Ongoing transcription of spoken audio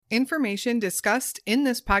Information discussed in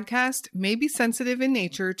this podcast may be sensitive in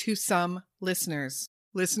nature to some listeners.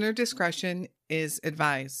 Listener discretion is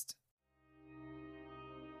advised.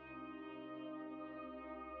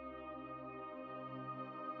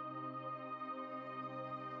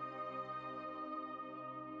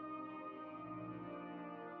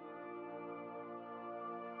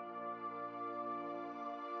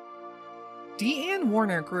 Deanne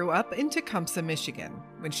Warner grew up in Tecumseh, Michigan.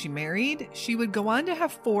 When she married, she would go on to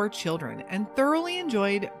have 4 children and thoroughly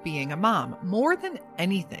enjoyed being a mom more than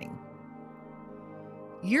anything.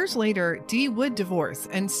 Years later, Dee would divorce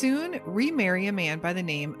and soon remarry a man by the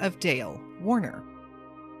name of Dale Warner.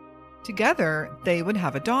 Together, they would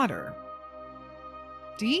have a daughter.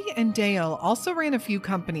 Dee and Dale also ran a few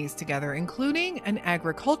companies together, including an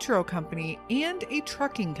agricultural company and a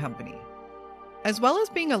trucking company. As well as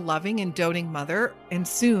being a loving and doting mother, and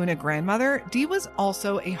soon a grandmother, Dee was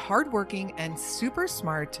also a hardworking and super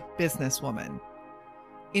smart businesswoman.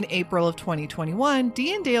 In April of 2021,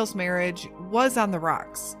 Dee and Dale's marriage was on the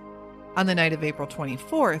rocks. On the night of April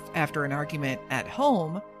 24th, after an argument at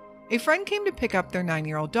home, a friend came to pick up their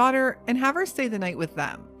 9-year-old daughter and have her stay the night with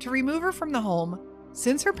them to remove her from the home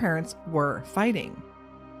since her parents were fighting.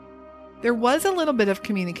 There was a little bit of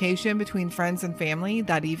communication between friends and family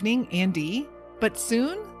that evening and Dee, but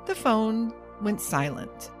soon the phone went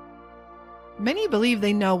silent. Many believe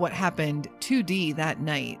they know what happened to Dee that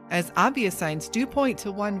night, as obvious signs do point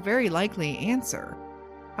to one very likely answer.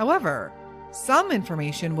 However, some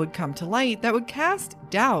information would come to light that would cast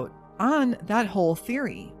doubt on that whole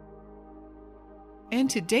theory. And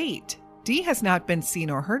to date, Dee has not been seen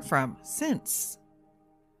or heard from since.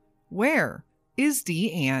 Where is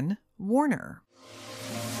Deanne Warner?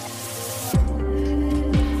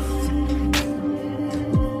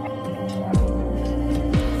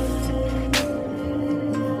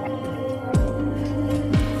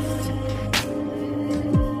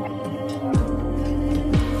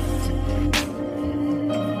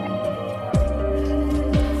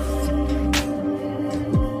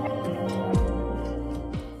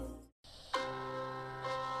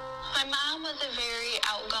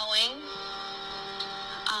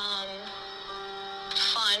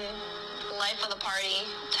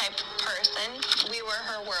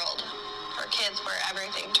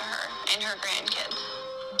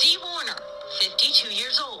 Dee Warner, 52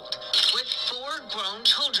 years old, with 4 grown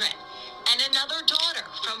children, and another daughter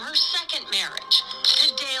from her second marriage to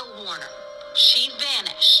Dale Warner. She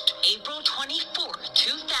vanished April 24,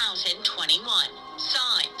 2021.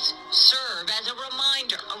 Signs serve as a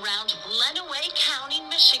reminder around Lenawee County,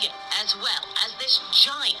 Michigan, as well as this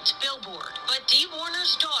giant billboard. But Dee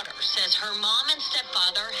Warner's daughter says her mom and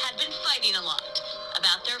stepfather had been fighting a lot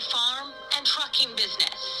about their farm and trucking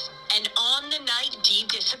business. And on the night Dee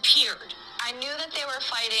disappeared, I knew that they were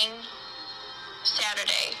fighting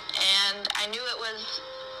Saturday, and I knew it was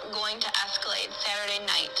going to escalate Saturday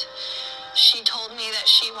night. She told me that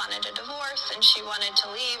she wanted a divorce, and she wanted to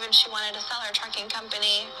leave, and she wanted to sell her trucking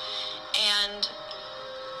company and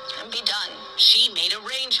be done. She made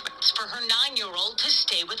arrangements for her 9-year-old to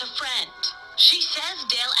stay with a friend. She says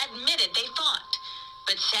Dale admitted they fought,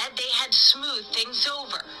 but said they had smoothed things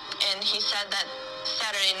over. And he said that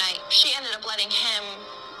Saturday night, she ended up letting him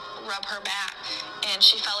rub her back, and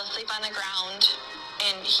she fell asleep on the ground,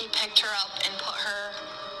 and he picked her up and put her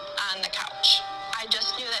on the couch. I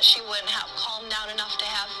just knew that she wouldn't have calmed down enough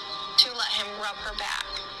to let him rub her back.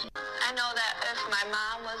 I know that if my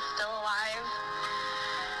mom was still alive,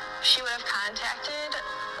 she would have contacted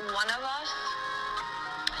one of us.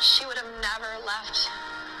 She would have never left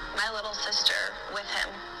my little sister with him,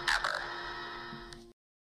 ever.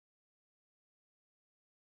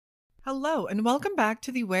 Hello, and welcome back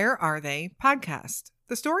to the Where Are They podcast.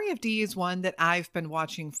 The story of Dee is one that I've been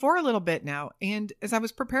watching for a little bit now, and as I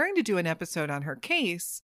was preparing to do an episode on her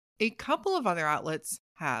case, a couple of other outlets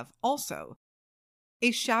have also.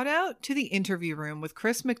 A shout out to the interview room with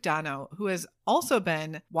Chris McDonough, who has also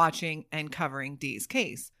been watching and covering Dee's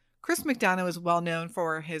case. Chris McDonough is well known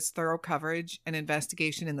for his thorough coverage and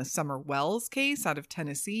investigation in the Summer Wells case out of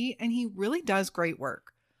Tennessee, and he really does great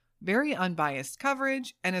work. Very unbiased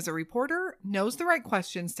coverage, and as a reporter, knows the right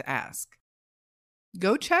questions to ask.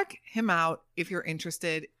 Go check him out if you're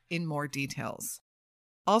interested in more details.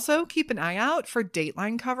 Also, keep an eye out for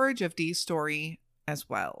Dateline coverage of Dee's story as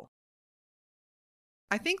well.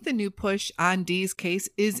 I think the new push on Dee's case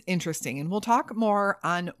is interesting, and we'll talk more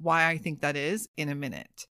on why I think that is in a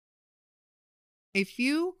minute. A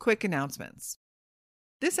few quick announcements.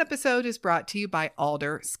 This episode is brought to you by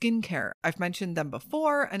Alder Skincare. I've mentioned them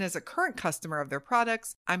before, and as a current customer of their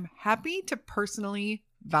products, I'm happy to personally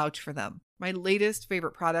vouch for them. My latest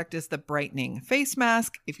favorite product is the brightening face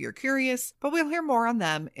mask, if you're curious, but we'll hear more on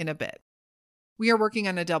them in a bit. We are working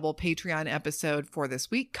on a double Patreon episode for this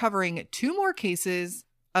week covering 2 more cases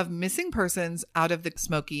of missing persons out of the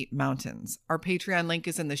Smoky Mountains. Our Patreon link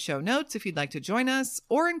is in the show notes if you'd like to join us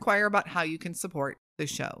or inquire about how you can support the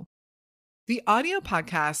show. The audio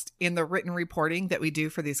podcast and the written reporting that we do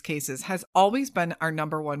for these cases has always been our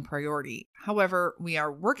number one priority. However, we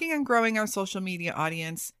are working on growing our social media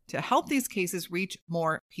audience to help these cases reach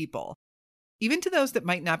more people. Even to those that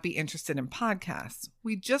might not be interested in podcasts,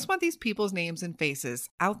 we just want these people's names and faces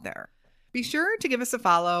out there. Be sure to give us a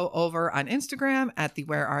follow over on Instagram at the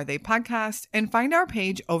Where Are They podcast and find our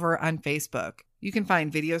page over on Facebook. You can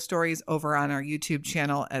find video stories over on our YouTube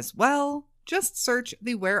channel as well. Just search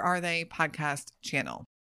the Where Are They podcast channel.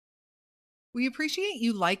 We appreciate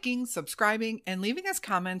you liking, subscribing, and leaving us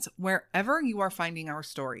comments wherever you are finding our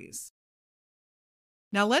stories.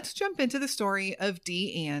 Now let's jump into the story of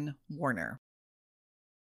Dee Ann Warner.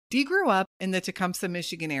 Dee grew up in the Tecumseh,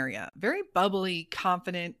 Michigan area. Very bubbly,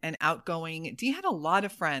 confident, and outgoing, Dee had a lot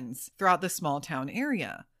of friends throughout the small town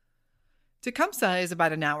area. Tecumseh is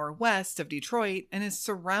about an hour west of Detroit and is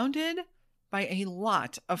surrounded by a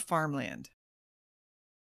lot of farmland.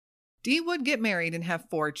 Dee would get married and have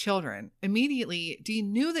 4 children. Immediately, Dee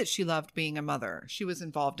knew that she loved being a mother. She was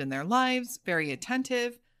involved in their lives, very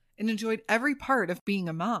attentive, and enjoyed every part of being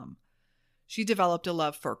a mom. She developed a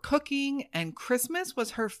love for cooking, and Christmas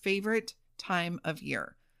was her favorite time of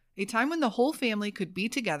year, a time when the whole family could be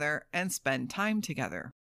together and spend time together.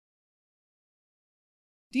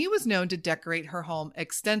 Dee was known to decorate her home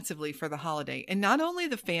extensively for the holiday, and not only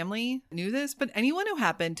the family knew this, but anyone who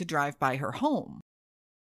happened to drive by her home.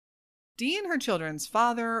 Dee and her children's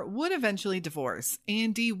father would eventually divorce,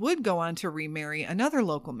 and Dee would go on to remarry another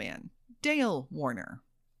local man, Dale Warner.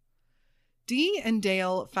 Dee and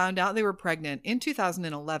Dale found out they were pregnant in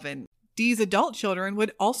 2011. Dee's adult children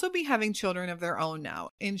would also be having children of their own now,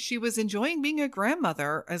 and she was enjoying being a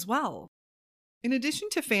grandmother as well. In addition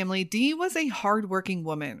to family, Dee was a hardworking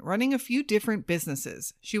woman running a few different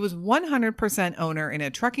businesses. She was 100% owner in a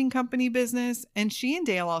trucking company business, and she and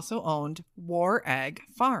Dale also owned War Ag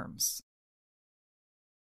Farms.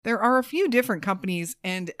 There are a few different companies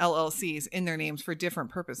and LLCs in their names for different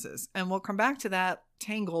purposes, and we'll come back to that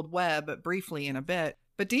tangled web briefly in a bit.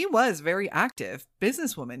 But Dee was very active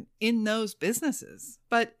businesswoman in those businesses.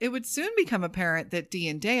 But it would soon become apparent that Dee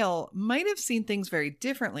and Dale might have seen things very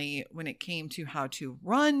differently when it came to how to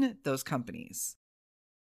run those companies.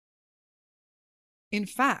 In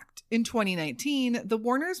fact, in 2019, the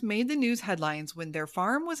Warners made the news headlines when their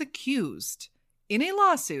farm was accused in a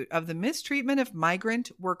lawsuit of the mistreatment of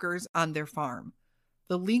migrant workers on their farm.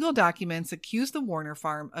 The legal documents accused the Warner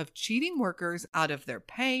farm of cheating workers out of their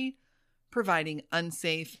pay, providing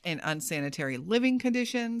unsafe and unsanitary living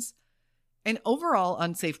conditions, and overall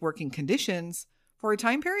unsafe working conditions for a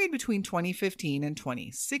time period between 2015 and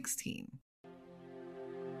 2016.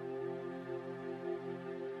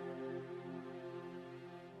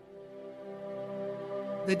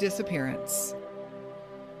 The disappearance.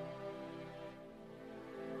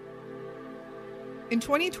 In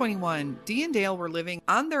 2021, Dee and Dale were living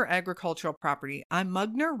on their agricultural property on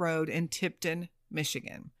Mugner Road in Tipton,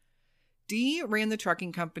 Michigan. Dee ran the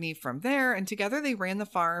trucking company from there, and together they ran the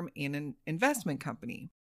farm and an investment company.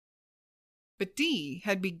 But Dee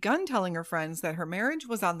had begun telling her friends that her marriage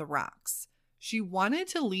was on the rocks. She wanted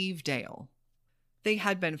to leave Dale. They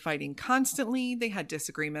had been fighting constantly. They had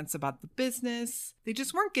disagreements about the business. They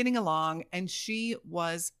just weren't getting along, and she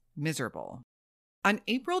was miserable. On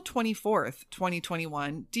April 24th,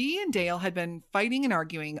 2021, Dee and Dale had been fighting and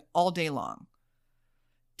arguing all day long.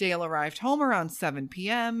 Dale arrived home around 7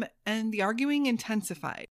 p.m., and the arguing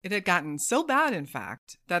intensified. It had gotten so bad, in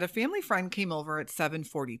fact, that a family friend came over at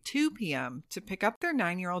 7:42 p.m. to pick up their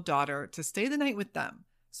 9-year-old daughter to stay the night with them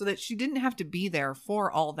so that she didn't have to be there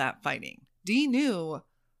for all that fighting. Dee knew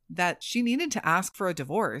that she needed to ask for a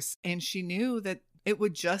divorce, and she knew that it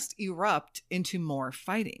would just erupt into more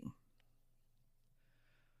fighting.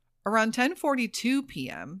 Around 10:42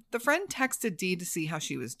 p.m., the friend texted Dee to see how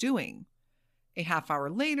she was doing. A half hour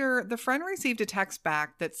later, the friend received a text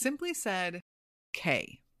back that simply said,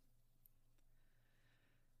 K.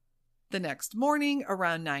 The next morning,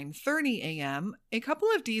 around 9:30 a.m., a couple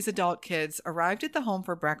of Dee's adult kids arrived at the home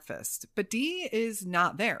for breakfast, but Dee is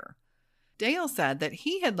not there. Dale said that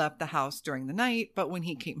he had left the house during the night, but when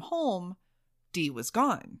he came home, Dee was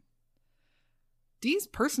gone. Dee's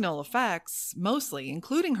personal effects, mostly,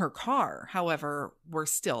 including her car, however, were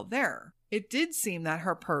still there. It did seem that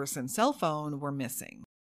her purse and cell phone were missing.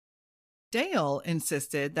 Dale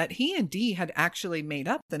insisted that he and Dee had actually made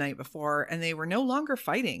up the night before and they were no longer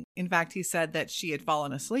fighting. In fact, he said that she had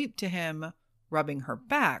fallen asleep to him, rubbing her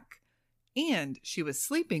back, and she was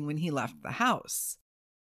sleeping when he left the house.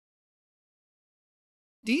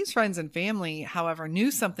 Dee's friends and family, however, knew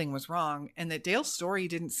something was wrong and that Dale's story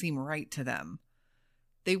didn't seem right to them.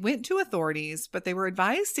 They went to authorities, but they were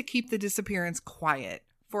advised to keep the disappearance quiet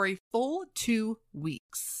for a full 2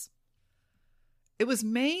 weeks. It was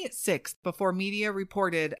May 6th before media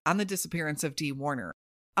reported on the disappearance of Dee Warner,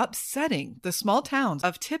 upsetting the small towns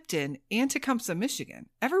of Tipton and Tecumseh, Michigan.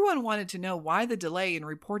 Everyone wanted to know why the delay in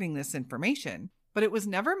reporting this information, but it was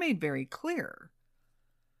never made very clear.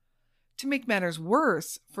 To make matters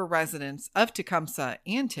worse for residents of Tecumseh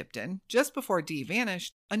and Tipton, just before Dee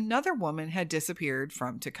vanished, another woman had disappeared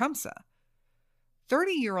from Tecumseh.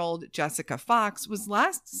 30-year-old Jessica Fox was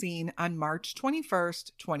last seen on March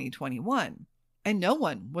 21st, 2021. And no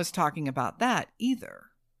one was talking about that either.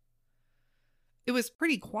 It was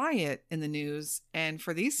pretty quiet in the news, and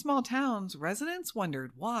for these small towns, residents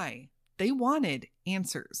wondered why. They wanted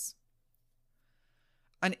answers.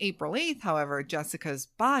 On April 8th, however, Jessica's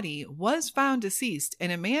body was found deceased,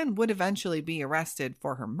 and a man would eventually be arrested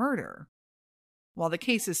for her murder. While the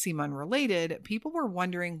cases seem unrelated, people were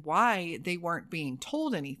wondering why they weren't being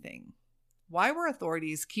told anything. Why were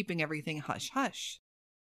authorities keeping everything hush-hush?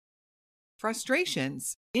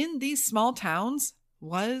 Frustrations in these small towns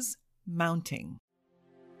was mounting.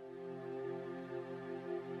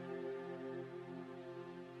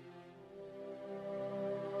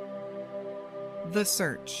 The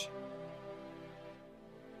search.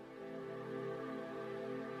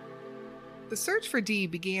 The search for Dee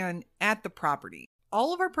began at the property.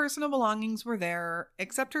 All of her personal belongings were there,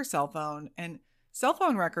 except her cell phone, and cell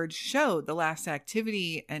phone records showed the last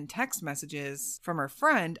activity and text messages from her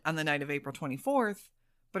friend on the night of April 24th,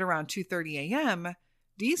 but around 2:30 a.m.,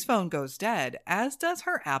 Dee's phone goes dead, as does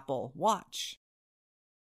her Apple Watch.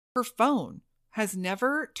 Her phone has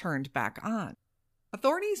never turned back on.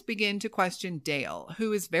 Authorities begin to question Dale,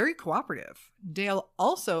 who is very cooperative. Dale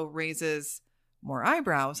also raises more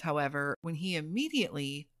eyebrows, however, when he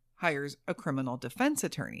immediately hires a criminal defense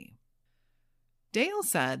attorney. Dale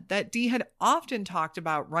said that Dee had often talked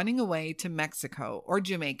about running away to Mexico or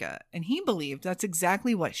Jamaica, and he believed that's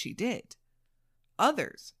exactly what she did.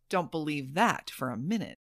 Others don't believe that for a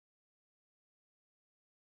minute.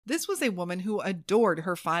 This was a woman who adored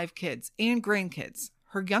her 5 kids and grandkids.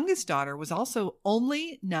 Her youngest daughter was also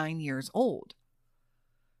only 9 years old.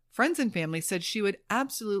 Friends and family said she would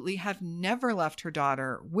absolutely have never left her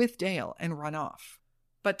daughter with Dale and run off.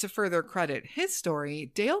 But to further credit his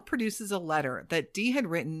story, Dale produces a letter that Dee had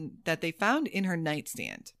written that they found in her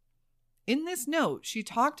nightstand. In this note, she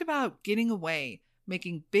talked about getting away,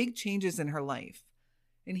 making big changes in her life,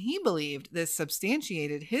 and he believed this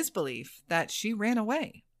substantiated his belief that she ran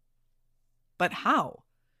away. But how?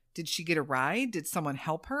 Did she get a ride? Did someone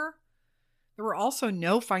help her? There were also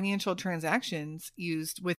no financial transactions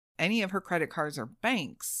used with any of her credit cards or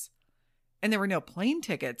banks, and there were no plane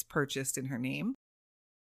tickets purchased in her name.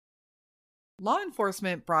 Law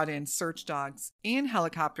enforcement brought in search dogs and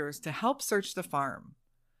helicopters to help search the farm,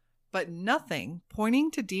 but nothing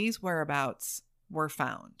pointing to Dee's whereabouts were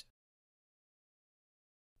found.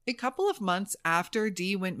 A couple of months after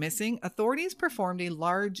Dee went missing, authorities performed a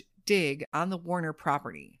large dig on the Warner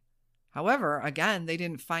property. However, again, they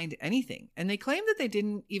didn't find anything, and they claimed that they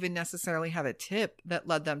didn't even necessarily have a tip that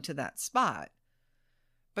led them to that spot.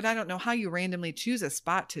 But I don't know how you randomly choose a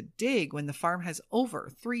spot to dig when the farm has over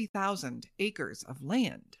 3,000 acres of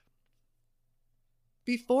land.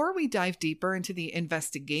 Before we dive deeper into the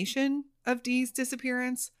investigation of Dee's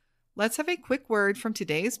disappearance, let's have a quick word from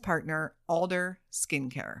today's partner, Alder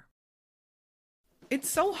Skincare. It's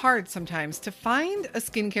so hard sometimes to find a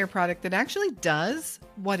skincare product that actually does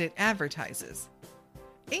what it advertises.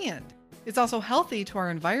 And it's also healthy to our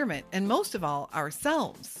environment and most of all,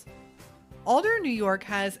 ourselves. Alder New York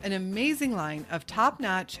has an amazing line of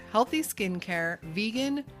top-notch healthy skincare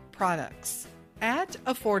vegan products at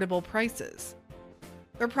affordable prices.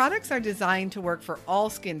 Their products are designed to work for all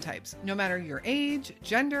skin types, no matter your age,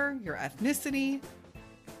 gender, your ethnicity.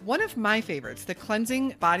 One of my favorites, the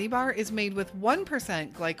Cleansing Body Bar, is made with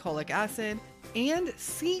 1% glycolic acid and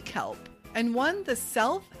sea kelp and won the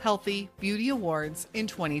Self Healthy Beauty Awards in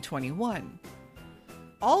 2021.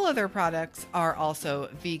 All other products are also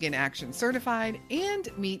Vegan Action certified and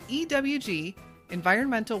meet EWG,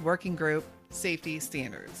 Environmental Working Group, safety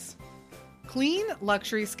standards. Clean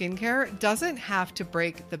luxury skincare doesn't have to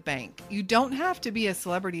break the bank. You don't have to be a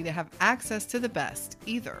celebrity to have access to the best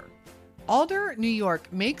either. Alder, New York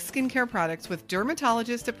makes skincare products with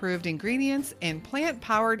dermatologist-approved ingredients and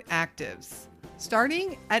plant-powered actives,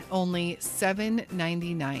 starting at only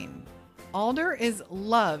 $7.99. Alder is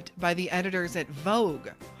loved by the editors at Vogue,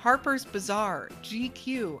 Harper's Bazaar,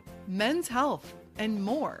 GQ, Men's Health, and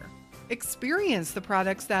more. Experience the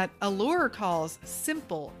products that Allure calls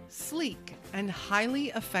simple, sleek, and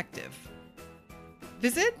highly effective.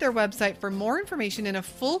 Visit their website for more information and a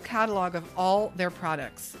full catalog of all their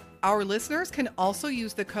products. Our listeners can also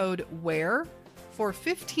use the code WEAR for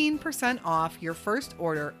 15% off your first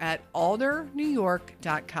order at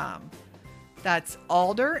aldernewyork.com. That's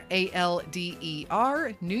Alder,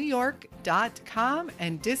 ALDER, newyork.com,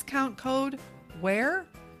 and discount code WHERE,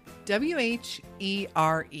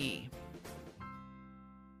 WHERE.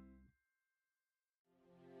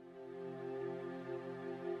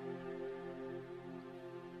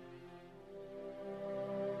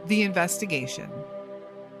 The investigation.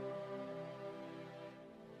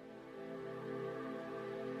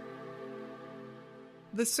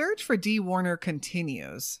 The search for Dee Warner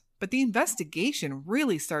continues, but the investigation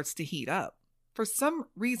really starts to heat up. For some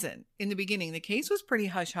reason, in the beginning, the case was pretty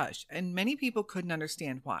hush-hush, and many people couldn't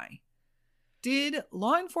understand why. Did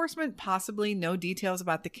law enforcement possibly know details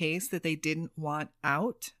about the case that they didn't want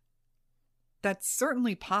out? That's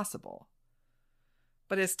certainly possible.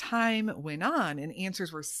 But as time went on and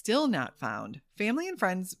answers were still not found, family and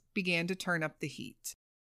friends began to turn up the heat.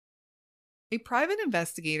 A private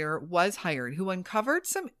investigator was hired who uncovered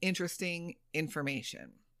some interesting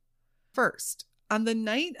information. First, on the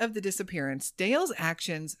night of the disappearance, Dale's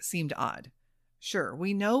actions seemed odd. Sure,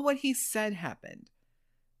 we know what he said happened,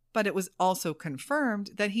 but it was also confirmed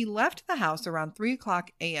that he left the house around 3:00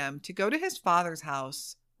 a.m. to go to his father's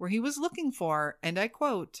house where he was looking for, and I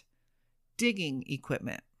quote, digging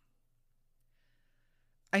equipment.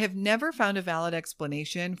 I have never found a valid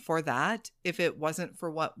explanation for that if it wasn't for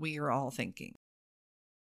what we are all thinking.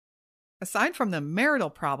 Aside from the marital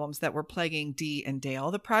problems that were plaguing Dee and Dale,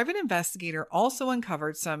 the private investigator also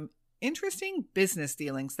uncovered some interesting business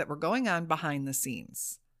dealings that were going on behind the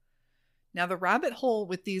scenes. Now, the rabbit hole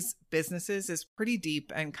with these businesses is pretty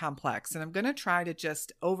deep and complex, and I'm going to try to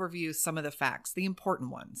just overview some of the facts, the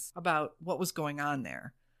important ones, about what was going on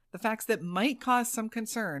there. The facts that might cause some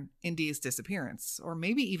concern in Dee's disappearance, or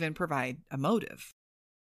maybe even provide a motive.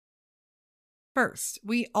 First,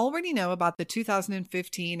 we already know about the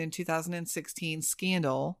 2015 and 2016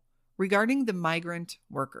 scandal regarding the migrant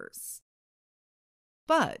workers.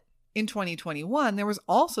 But in 2021, there was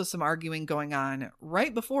also some arguing going on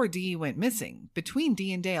right before Dee went missing between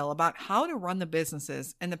Dee and Dale about how to run the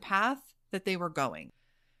businesses and the path that they were going.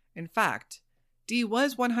 In fact, Dee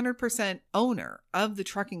was 100% owner of the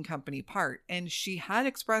trucking company part, and she had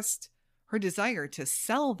expressed her desire to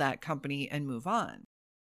sell that company and move on.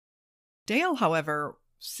 Dale, however,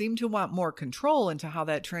 seemed to want more control into how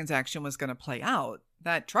that transaction was going to play out.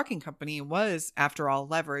 That trucking company was, after all,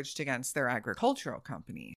 leveraged against their agricultural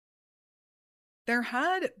company. There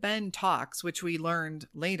had been talks, which we learned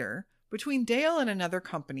later, between Dale and another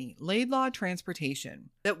company, Laidlaw Transportation,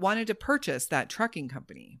 that wanted to purchase that trucking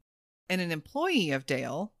company. And an employee of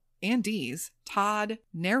Dale and Dee's, Todd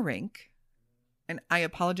Nerink, and I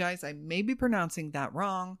apologize, I may be pronouncing that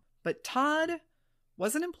wrong, but Todd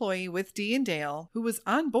was an employee with Dee and Dale who was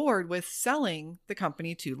on board with selling the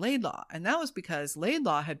company to Laidlaw. And that was because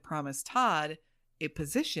Laidlaw had promised Todd a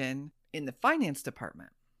position in the finance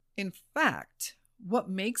department. In fact, what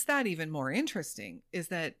makes that even more interesting is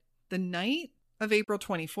that the night of April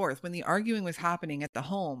 24th, when the arguing was happening at the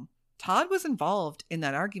home, Todd was involved in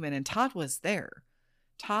that argument, and Todd was there.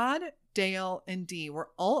 Todd, Dale, and Dee were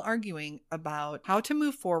all arguing about how to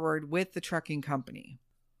move forward with the trucking company.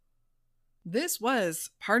 This was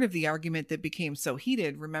part of the argument that became so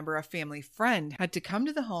heated. Remember, a family friend had to come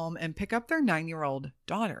to the home and pick up their 9-year-old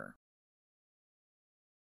daughter.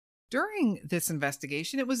 During this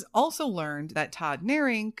investigation, it was also learned that Todd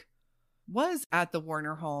Nerink was at the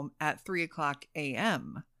Warner home at 3:00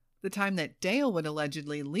 a.m., the time that Dale would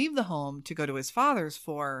allegedly leave the home to go to his father's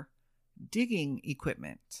for digging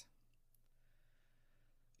equipment.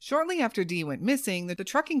 Shortly after Dee went missing, the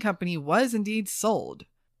trucking company was indeed sold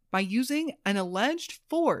by using an alleged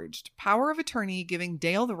forged power of attorney giving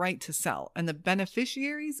Dale the right to sell, and the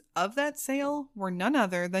beneficiaries of that sale were none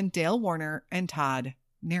other than Dale Warner and Todd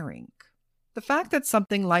Nerink. The fact that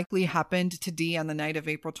something likely happened to Dee on the night of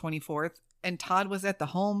April 24th and Todd was at the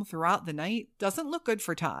home throughout the night doesn't look good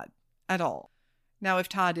for Todd at all. Now, if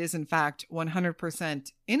Todd is in fact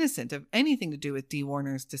 100% innocent of anything to do with Dee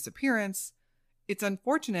Warner's disappearance, it's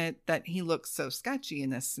unfortunate that he looks so sketchy in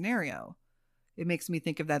this scenario. It makes me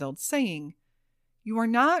think of that old saying, You are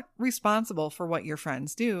not responsible for what your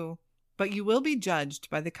friends do, but you will be judged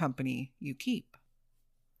by the company you keep.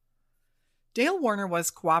 Dale Warner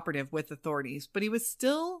was cooperative with authorities, but he was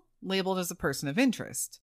still labeled as a person of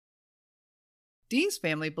interest. Dee's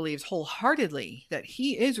family believes wholeheartedly that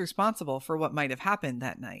he is responsible for what might have happened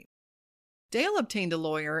that night. Dale obtained a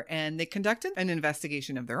lawyer and they conducted an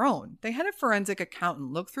investigation of their own. They had a forensic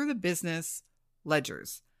accountant look through the business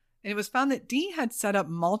ledgers, and it was found that Dee had set up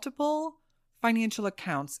multiple financial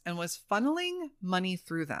accounts and was funneling money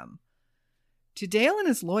through them. To Dale and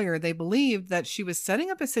his lawyer, they believed that she was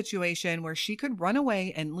setting up a situation where she could run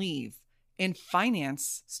away and leave and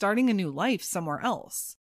finance starting a new life somewhere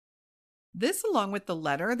else. This, along with the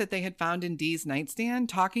letter that they had found in Dee's nightstand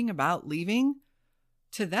talking about leaving,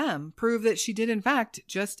 to them proved that she did in fact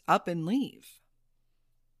just up and leave.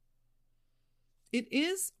 It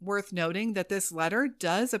is worth noting that this letter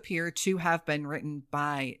does appear to have been written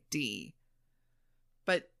by Dee.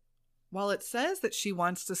 But while it says that she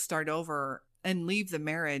wants to start over and leave the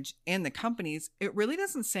marriage and the companies, it really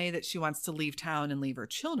doesn't say that she wants to leave town and leave her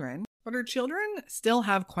children. But her children still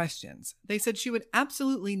have questions. They said she would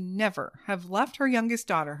absolutely never have left her youngest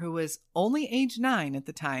daughter, who was only age 9 at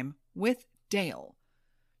the time, with Dale.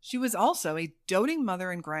 She was also a doting mother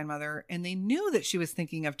and grandmother, and they knew that she was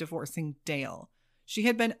thinking of divorcing Dale. She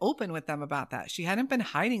had been open with them about that. She hadn't been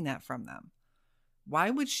hiding that from them. Why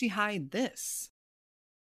would she hide this?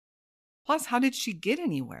 Plus, how did she get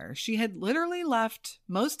anywhere? She had literally left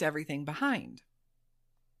most everything behind.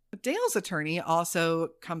 Dale's attorney also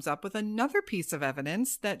comes up with another piece of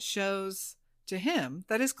evidence that shows to him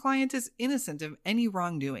that his client is innocent of any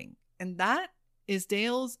wrongdoing, and that is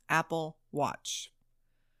Dale's Apple Watch.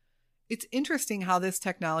 It's interesting how this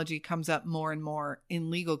technology comes up more and more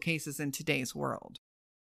in legal cases in today's world.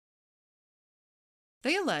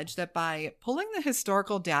 They allege that by pulling the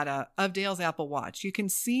historical data of Dale's Apple Watch, you can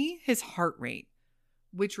see his heart rate,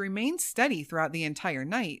 which remains steady throughout the entire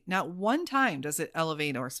night. Not one time does it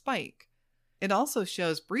elevate or spike. It also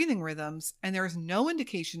shows breathing rhythms, and there is no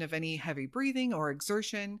indication of any heavy breathing or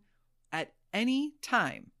exertion at any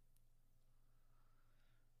time.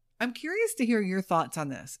 I'm curious to hear your thoughts on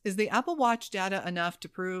this. Is the Apple Watch data enough to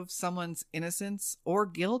prove someone's innocence or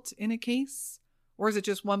guilt in a case? Or is it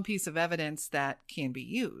just one piece of evidence that can be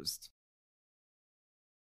used?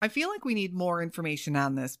 I feel like we need more information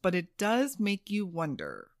on this, but it does make you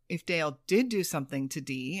wonder if Dale did do something to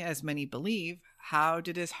Dee, as many believe. How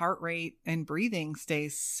did his heart rate and breathing stay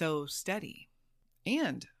so steady?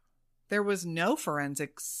 And there was no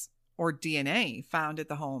forensics or DNA found at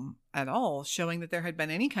the home at all, showing that there had been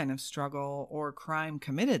any kind of struggle or crime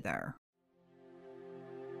committed there.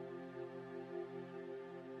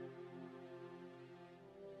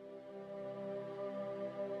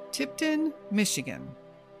 Tipton, Michigan.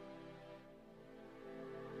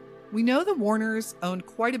 We know the Warners owned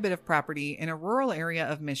quite a bit of property in a rural area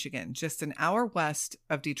of Michigan, just an hour west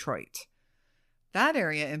of Detroit. That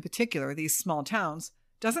area in particular, these small towns,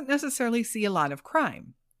 doesn't necessarily see a lot of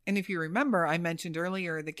crime. And if you remember, I mentioned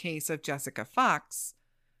earlier the case of Jessica Fox,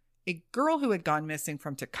 a girl who had gone missing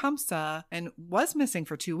from Tecumseh and was missing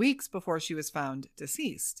for 2 weeks before she was found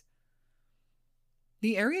deceased.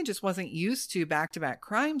 The area just wasn't used to back-to-back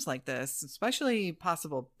crimes like this, especially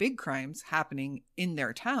possible big crimes happening in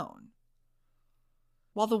their town.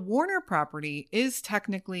 While the Warner property is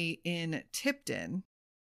technically in Tipton,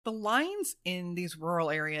 the lines in these rural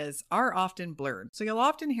areas are often blurred, so you'll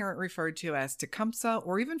often hear it referred to as Tecumseh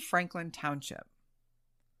or even Franklin Township.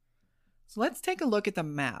 So let's take a look at the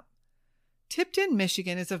map. Tipton,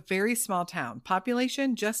 Michigan is a very small town,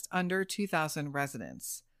 population just under 2,000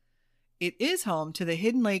 residents. It is home to the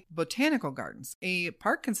Hidden Lake Botanical Gardens, a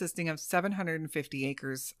park consisting of 750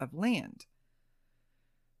 acres of land.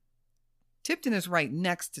 Tipton is right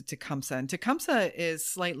next to Tecumseh, and Tecumseh is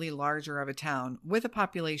slightly larger of a town with a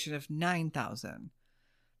population of 9,000.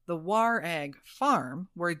 The War Egg Farm,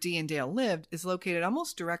 where Dee and Dale lived, is located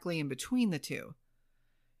almost directly in between the two.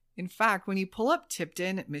 In fact, when you pull up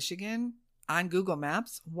Tipton, Michigan, on Google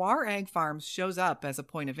Maps, War Egg Farms shows up as a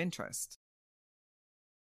point of interest.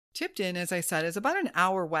 Tipton, as I said, is about an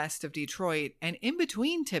hour west of Detroit, and in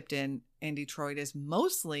between Tipton and Detroit is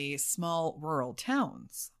mostly small rural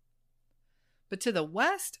towns. But to the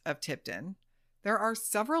west of Tipton, there are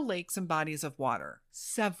several lakes and bodies of water.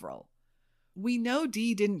 Several. We know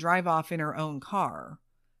Dee didn't drive off in her own car.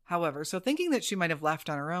 However, so thinking that she might have left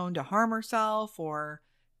on her own to harm herself or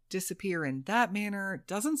disappear in that manner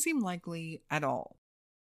doesn't seem likely at all.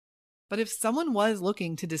 But if someone was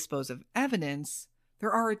looking to dispose of evidence,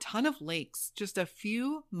 there are a ton of lakes just a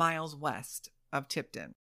few miles west of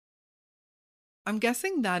Tipton. I'm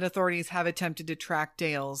guessing that authorities have attempted to track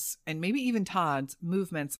Dale's and maybe even Todd's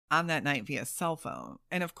movements on that night via cell phone.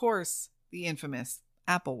 And of course, the infamous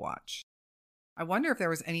Apple Watch. I wonder if there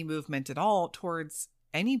was any movement at all towards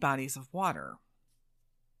any bodies of water.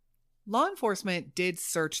 Law enforcement did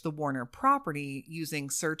search the Warner property using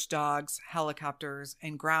search dogs, helicopters,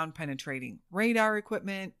 and ground-penetrating radar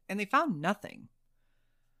equipment, and they found nothing.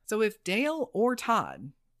 So if Dale or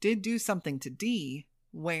Todd did do something to Dee,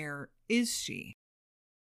 where is she?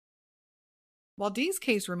 While Dee's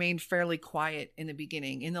case remained fairly quiet in the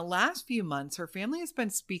beginning, in the last few months, her family has been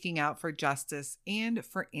speaking out for justice and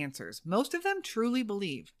for answers. Most of them truly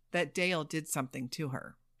believe that Dale did something to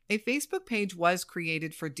her. A Facebook page was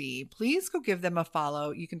created for Dee. Please go give them a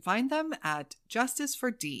follow. You can find them at Justice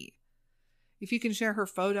for Dee. If you can share her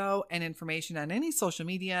photo and information on any social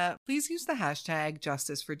media, please use the hashtag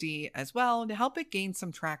Justice for Dee as well to help it gain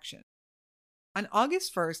some traction. On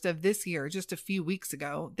August 1st of this year, just a few weeks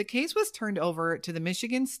ago, the case was turned over to the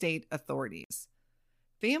Michigan state authorities.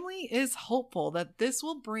 Family is hopeful that this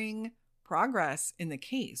will bring progress in the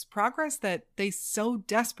case, progress that they so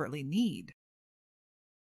desperately need.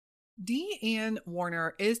 Dee Ann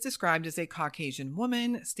Warner is described as a Caucasian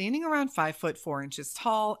woman, standing around 5 foot 4 inches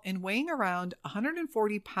tall and weighing around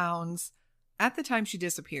 140 pounds at the time she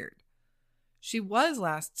disappeared. She was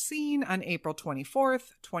last seen on April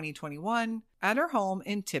 24th, 2021, at her home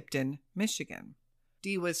in Tipton, Michigan.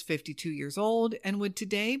 Dee was 52 years old and would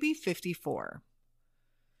today be 54.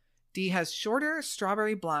 Dee has shorter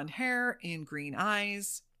strawberry blonde hair and green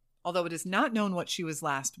eyes, although it is not known what she was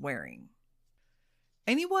last wearing.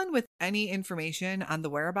 Anyone with any information on the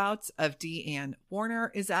whereabouts of Dee Ann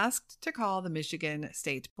Warner is asked to call the Michigan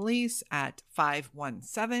State Police at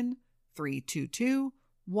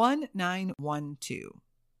 517-322-1912.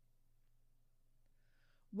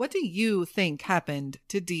 What do you think happened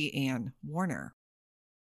to Dee Ann Warner?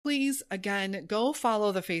 Please, again, go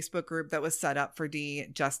follow the Facebook group that was set up for Dee,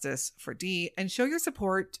 Justice for Dee, and show your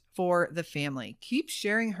support for the family. Keep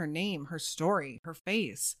sharing her name, her story, her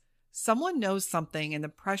face. Someone knows something, and the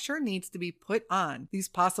pressure needs to be put on these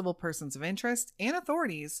possible persons of interest and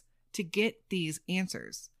authorities to get these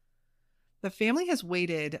answers. The family has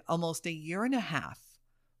waited almost a year and a half,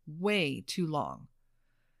 way too long.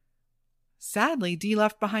 Sadly, Dee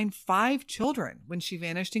left behind 5 children when she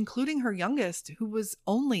vanished, including her youngest, who was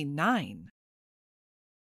only 9.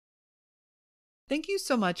 Thank you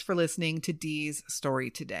so much for listening to Dee's story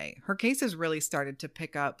today. Her case has really started to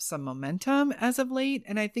pick up some momentum as of late,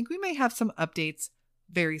 and I think we may have some updates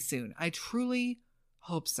very soon. I truly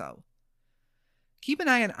hope so. Keep an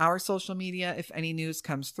eye on our social media. If any news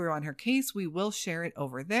comes through on her case, we will share it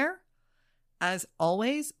over there. As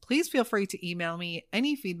always, please feel free to email me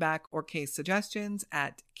any feedback or case suggestions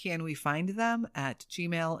at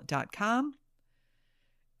canwefindthem@gmail.com.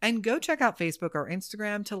 And go check out Facebook or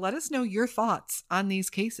Instagram to let us know your thoughts on these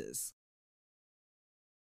cases.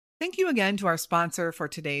 Thank you again to our sponsor for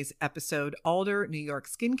today's episode, Alder New York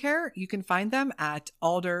Skincare. You can find them at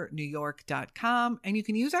aldernewyork.com, and you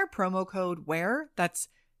can use our promo code WHERE, that's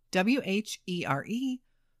WHERE,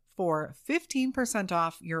 for 15%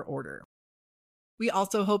 off your order. We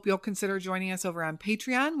also hope you'll consider joining us over on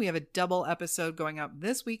Patreon. We have a double episode going up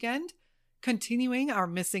this weekend, continuing our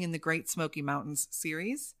Missing in the Great Smoky Mountains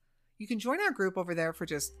series. You can join our group over there for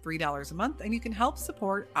just $3 a month, and you can help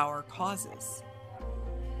support our causes.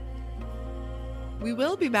 We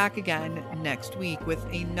will be back again next week with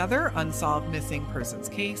another unsolved missing persons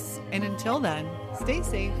case. And until then, stay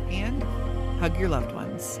safe and hug your loved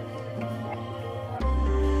ones.